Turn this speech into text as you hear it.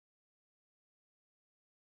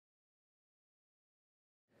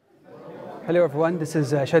Hello everyone, this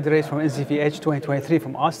is Shadi Reis from NCVH 2023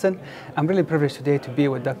 from Austin. I'm really privileged today to be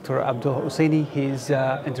with Dr. Abdullahi Oseni. He's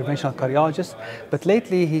an interventional cardiologist, but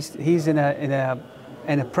lately he's in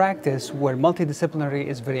a practice where multidisciplinary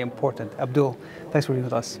is very important. Abdul, thanks for being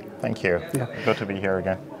with us. Thank you. Yeah. Good to be here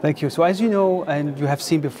again. Thank you. So as you know and you have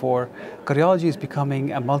seen before, cardiology is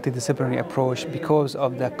becoming a multidisciplinary approach because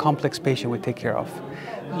of the complex patient we take care of.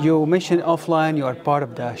 You mentioned offline you are part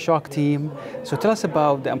of the shock team. So tell us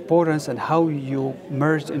about the importance and how you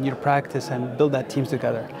merged in your practice and build that teams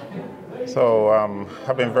together. So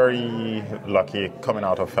I've been very lucky coming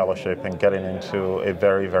out of fellowship and getting into a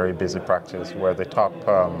very, very busy practice where the top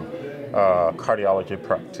cardiology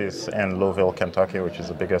practice in Louisville, Kentucky, which is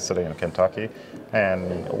the biggest city in Kentucky.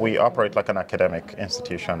 And we operate like an academic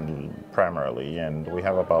institution primarily. And we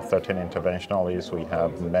have about 13 interventionalists. We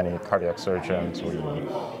have many cardiac surgeons.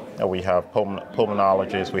 We have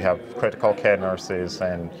pulmonologists. We have critical care nurses.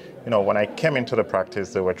 And, you know, when I came into the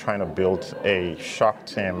practice, they were trying to build a shock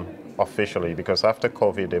team officially, because after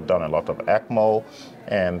COVID, they've done a lot of ECMO,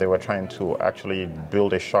 and they were trying to actually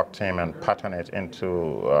build a shock team and pattern it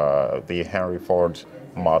into the Henry Ford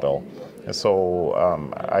model. And so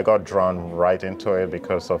I got drawn right into it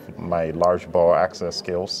because of my large bore access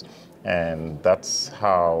skills, and that's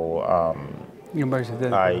how you merged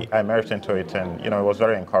it. I merged into it, and you know, it was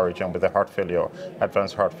very encouraging with the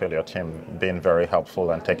advanced heart failure team being very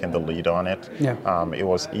helpful and taking the lead on it. Yeah. It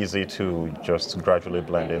was easy to just gradually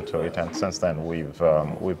blend into it, and since then we've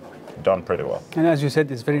done pretty well. And as you said,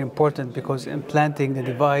 it's very important because implanting the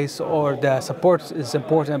device or the support is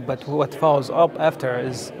important, but what follows up after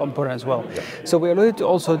is important as well. Yeah. So we alluded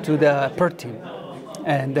also to the PERT team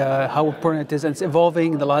and how important it is, and it's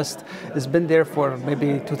evolving. It's been there for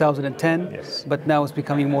maybe 2010, yes, but now it's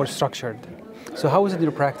becoming more structured. So how is it in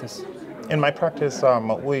your practice? In my practice,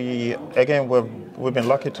 we've been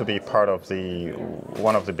lucky to be part of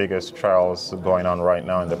one of the biggest trials going on right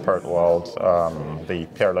now in the PERT world, the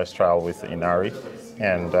Peerless trial with Inari,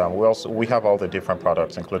 and we have all the different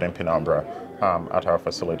products, including Penumbra, at our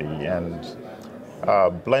facility. And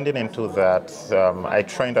blending into that, I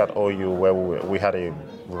trained at OU where we had a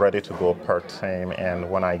ready-to-go PERT team, and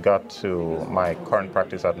when I got to my current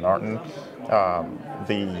practice at Norton,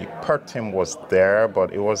 the PERT team was there,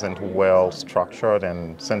 but it wasn't well structured,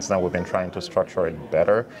 and since then we've been trying to structure it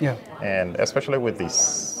better. Yeah. And especially with the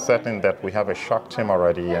setting that we have a shock team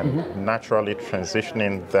already, and naturally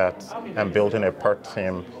transitioning that and building a PERT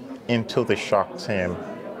team into the shock team,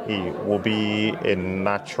 it will be a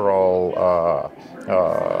natural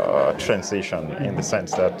transition in the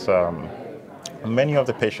sense that many of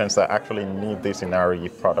the patients that actually need these Inari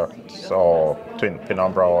products or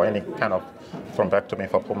Penumbra or any kind of thrombectomy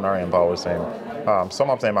for pulmonary embolism, some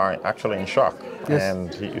of them are actually in shock. Yes.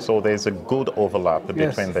 And so there's a good overlap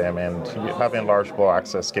between them, and having large bore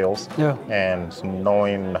access skills and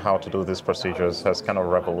knowing how to do these procedures has kind of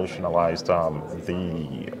revolutionized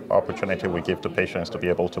the opportunity we give to patients to be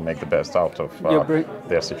able to make the best out of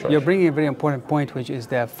their situation. You're bringing a very important point, which is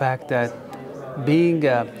the fact that being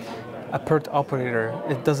a PERT operator,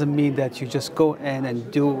 it doesn't mean that you just go in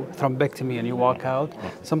and do thrombectomy and you walk out.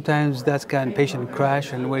 Sometimes that can patient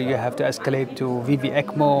crash and where you have to escalate to VV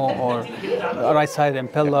ECMO or right side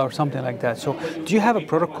Impella or something like that. So do you have a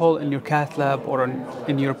protocol in your cath lab or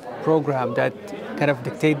in your program that kind of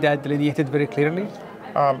dictate that, delineated very clearly?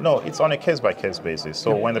 No, it's on a case-by-case basis.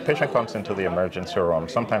 So when the patient comes into the emergency room,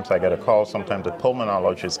 sometimes I get a call, sometimes the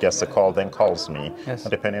pulmonologist gets a call, then calls me,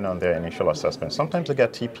 depending on their initial assessment. Sometimes they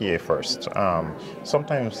get TPA first.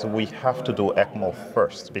 Sometimes we have to do ECMO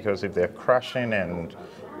first, because if they're crashing and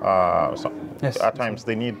at times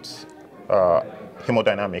they need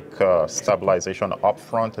hemodynamic stabilization up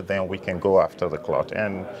front, then we can go after the clot.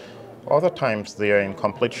 And other times they are in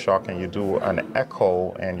complete shock and you do an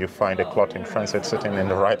echo and you find a clot in transit sitting in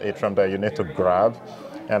the right atrium that you need to grab.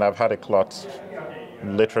 And I've had a clot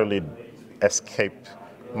literally escape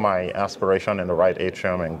my aspiration in the right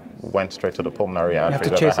atrium and went straight to the pulmonary artery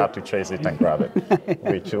that I had to chase it and grab it,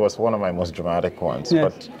 which was one of my most dramatic ones.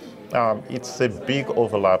 Yes. But it's a big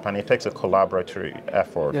overlap, and it takes a collaboratory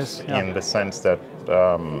effort in the sense that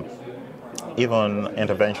even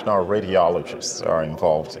interventional radiologists are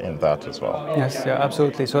involved in that as well. Yes,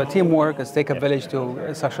 absolutely. So teamwork, it's take a village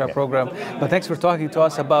to structure a program. But thanks for talking to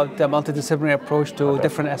us about the multidisciplinary approach to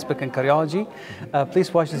different aspects in cardiology.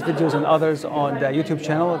 Please watch these videos and others on the YouTube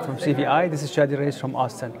channel from CVI. This is Shadi Reis from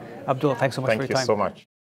Austin. Abdul, thanks so much for your time. Thank you so much.